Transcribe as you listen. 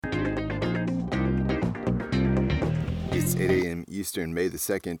It's 8 a.m. Eastern, May the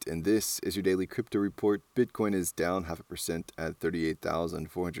 2nd, and this is your daily crypto report. Bitcoin is down 0.5% at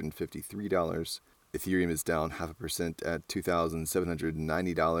 $38,453. Ethereum is down 0.5% at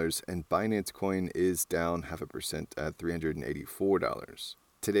 $2,790, and Binance Coin is down 0.5% at $384.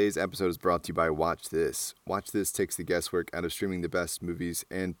 Today's episode is brought to you by Watch This. Watch This takes the guesswork out of streaming the best movies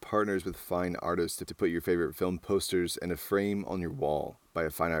and partners with fine artists to put your favorite film posters in a frame on your wall. Buy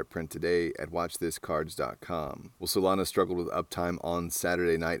a fine art print today at watchthiscards.com. Well, Solana struggled with uptime on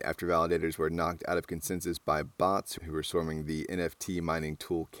Saturday night after validators were knocked out of consensus by bots who were swarming the NFT mining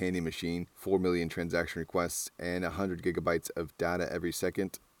tool Candy Machine. 4 million transaction requests and 100 gigabytes of data every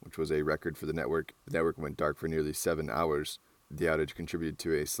second, which was a record for the network. The network went dark for nearly 7 hours. The outage contributed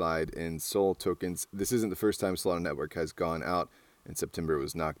to a slide in SOL tokens. This isn't the first time Solana Network has gone out. In September, it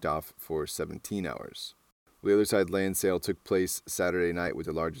was knocked off for 17 hours. The other side land sale took place Saturday night with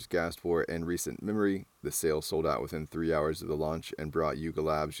the largest gas war in recent memory. The sale sold out within 3 hours of the launch and brought Yuga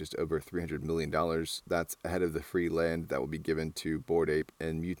Labs just over $300 million. That's ahead of the free land that will be given to Bored Ape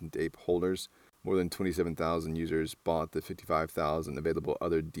and Mutant Ape holders. More than 27,000 users bought the 55,000 available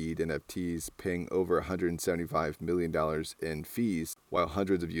other deed NFTs, paying over $175 million in fees, while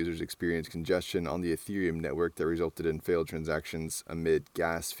hundreds of users experienced congestion on the Ethereum network that resulted in failed transactions amid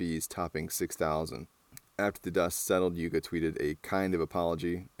gas fees topping $6,000. After the dust settled, Yuga tweeted a kind of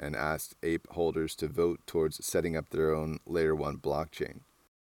apology and asked Ape holders to vote towards setting up their own Layer 1 blockchain.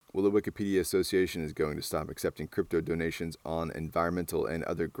 Well, the Wikipedia Association is going to stop accepting crypto donations on environmental and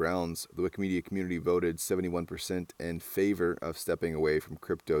other grounds. The Wikimedia community voted 71% in favor of stepping away from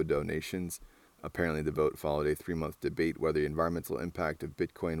crypto donations. Apparently, the vote followed a 3-month debate where the environmental impact of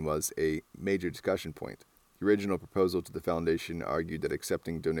Bitcoin was a major discussion point. The original proposal to the foundation argued that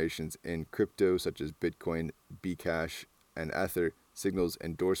accepting donations in crypto such as Bitcoin, Bcash, and Ether signals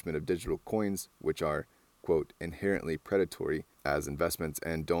endorsement of digital coins, which are, quote, inherently predatory as investments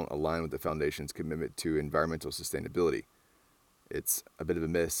and don't align with the foundation's commitment to environmental sustainability. It's a bit of a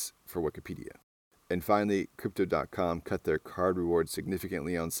miss for Wikipedia. And finally, Crypto.com cut their card rewards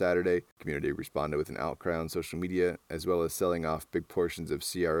significantly on Saturday. The community responded with an outcry on social media, as well as selling off big portions of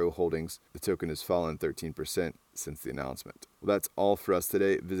CRO holdings. The token has fallen 13% since the announcement. Well, that's all for us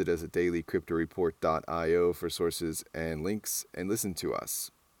today. Visit us at dailycryptoreport.io for sources and links, and listen to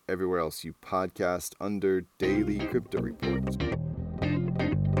us everywhere else you podcast under Daily Crypto Report.